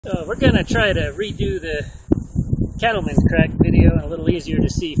So we're going to try to redo the Cattleman crack video in a little easier to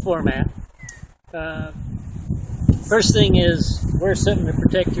see format. First thing is wear something to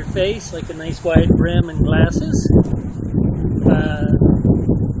protect your face, like a nice wide brim and glasses.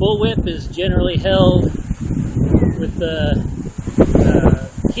 Bullwhip is generally held with the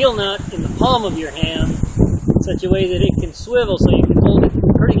heel nut in the palm of your hand, in such a way that it can swivel, so you can hold it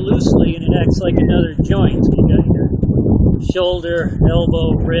pretty loosely and it acts like another joint. So you got your shoulder,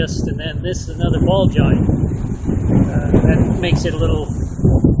 elbow, wrist, and then this is another ball joint. That makes it a little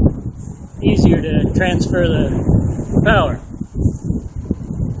easier to transfer the power.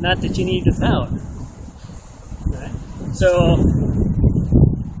 Not that you need the power. Okay. So,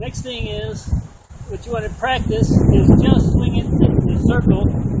 next thing is, what you want to practice is just swing it in a circle,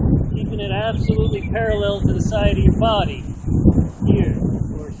 keeping it absolutely parallel to the side of your body. Here,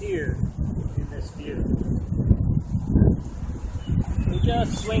 or here, in this view. So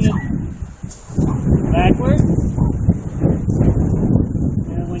just swing it backward.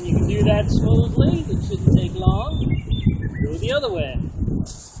 And when you can do that smoothly, it shouldn't take long, go the other way.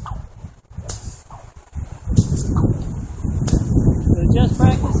 So just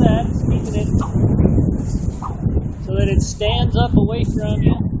practice that, keeping it so that it stands up away from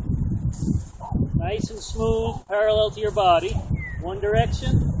you, nice and smooth, parallel to your body, one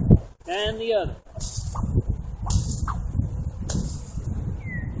direction and the other.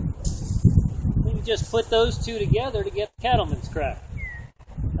 You can just put those two together to get the Cattleman's crack.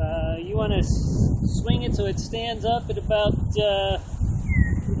 You want to swing it so it stands up at about,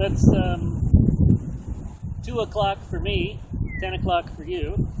 that's 2 o'clock for me, 10 o'clock for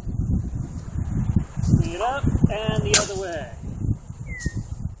you. Swing it up and the other way.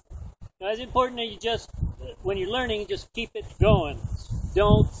 Now, it's important that you just, when you're learning, just keep it going.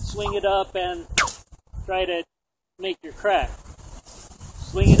 Don't swing it up and try to make your crack.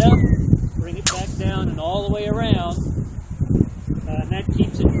 Swing it up, bring it back down and all the way around, and that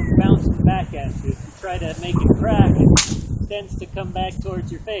keeps it from bouncing back at you. If you try to make it crack, it tends to come back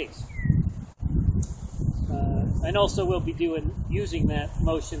towards your face. And also we'll be using that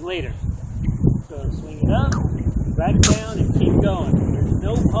motion later. So swing it up, back down, and keep going. There's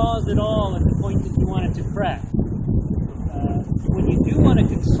no pause at all at the point that you want it to crack. When you do want to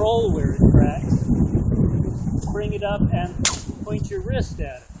control where it cracks, bring it up and point your wrist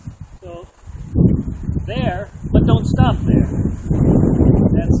at it. So there, but don't stop there.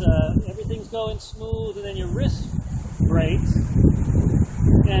 That's everything's going smooth, and then your wrist breaks,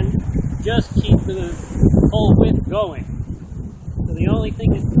 and just keep the whole width going. So the only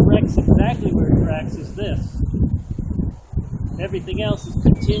thing that corrects exactly where it cracks is this. Everything else is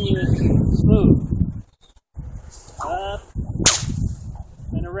continuous, smooth. Up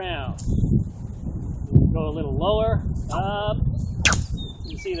and around. Go a little lower, up. You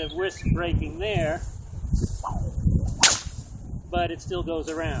can see the wrist breaking there, but it still goes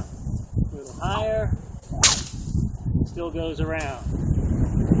around. A little higher, still goes around.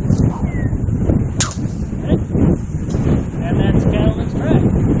 Okay. And that's Cattleman's crack.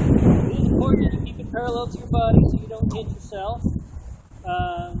 It is important to keep it parallel to your body so you don't hit yourself.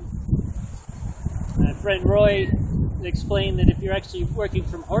 My friend Roy explained that if you're actually working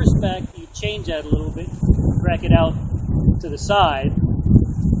from horseback, you change that a little bit, crack it out to the side,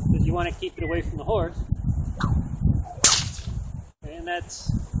 because you want to keep it away from the horse. And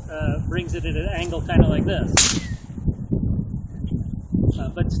that's brings it at an angle kind of like this.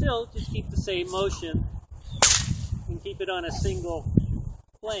 But still, just keep the same motion and keep it on a single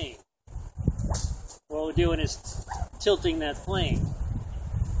plane. What we're doing is tilting that plane.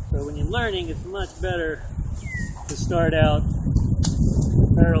 So when you're learning, it's much better to start out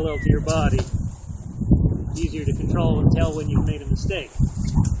parallel to your body. It's easier to control and tell when you've made a mistake.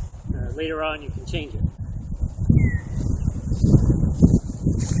 Later on, you can change it.